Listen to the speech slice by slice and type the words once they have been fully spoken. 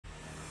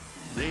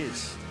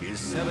This is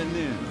 7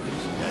 News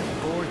at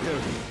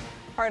 4:30.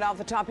 All right, off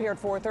the top here at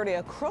 4:30,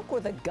 a crook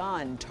with a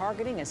gun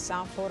targeting a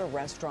South Florida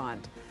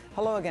restaurant.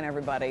 Hello again,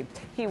 everybody.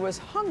 He was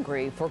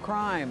hungry for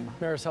crime.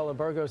 Maricela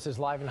Burgos is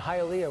live in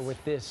Hialeah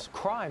with this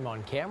crime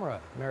on camera.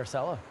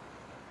 Maricela.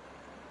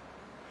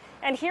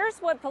 And here's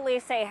what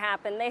police say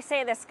happened. They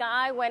say this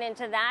guy went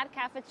into that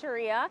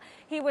cafeteria.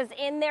 He was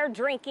in there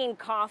drinking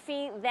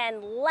coffee,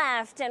 then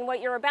left. And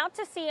what you're about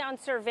to see on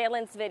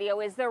surveillance video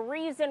is the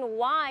reason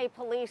why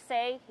police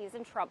say he's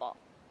in trouble.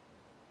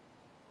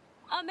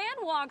 A man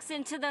walks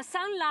into the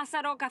San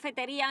Lazaro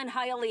cafeteria in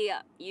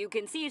Hialeah. You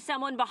can see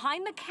someone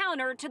behind the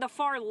counter to the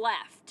far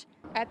left.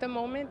 At the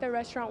moment, the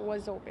restaurant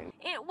was open.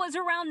 It was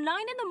around 9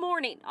 in the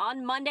morning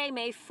on Monday,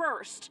 May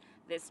 1st.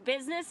 This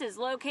business is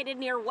located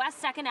near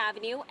West 2nd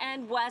Avenue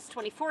and West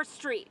 24th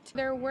Street.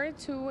 There were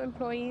 2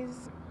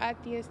 employees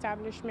at the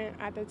establishment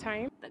at the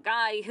time. The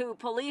guy who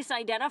police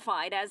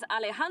identified as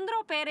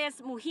Alejandro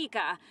Perez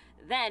Mujica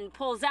then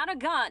pulls out a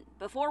gun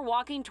before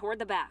walking toward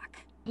the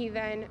back. He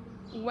then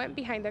went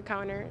behind the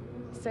counter,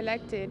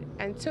 selected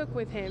and took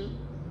with him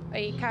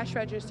a cash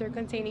register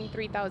containing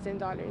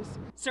 $3,000.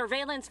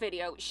 Surveillance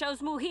video shows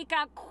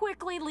Mujica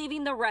quickly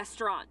leaving the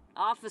restaurant.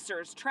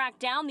 Officers tracked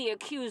down the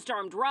accused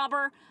armed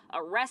robber,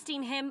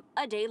 arresting him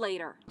a day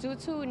later. Due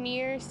to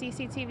near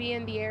CCTV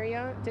in the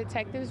area,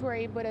 detectives were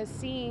able to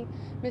see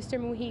Mr.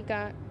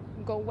 Mujica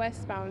go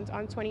westbound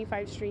on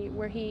 25th Street,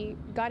 where he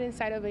got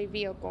inside of a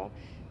vehicle.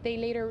 They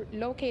later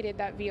located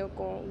that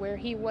vehicle where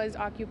he was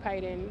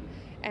occupied in,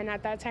 and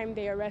at that time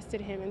they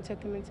arrested him and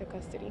took him into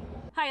custody.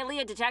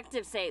 Hialeah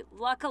detectives say,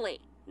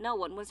 luckily, no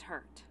one was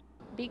hurt.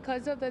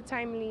 Because of the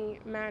timely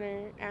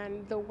manner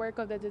and the work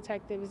of the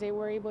detectives, they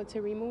were able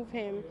to remove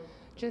him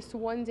just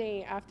 1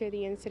 day after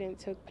the incident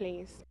took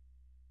place.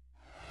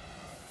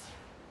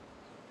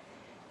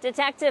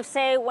 Detectives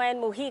say when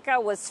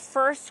Mujica was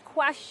first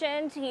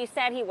questioned, he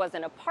said he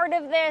wasn't a part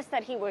of this,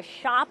 that he was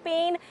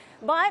shopping.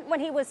 But when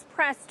he was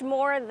pressed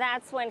more,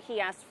 that's when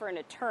he asked for an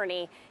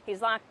attorney.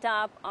 He's locked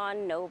up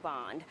on no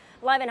bond.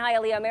 Live in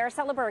Hialeah,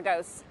 Maricela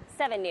Burgos,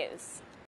 7 News.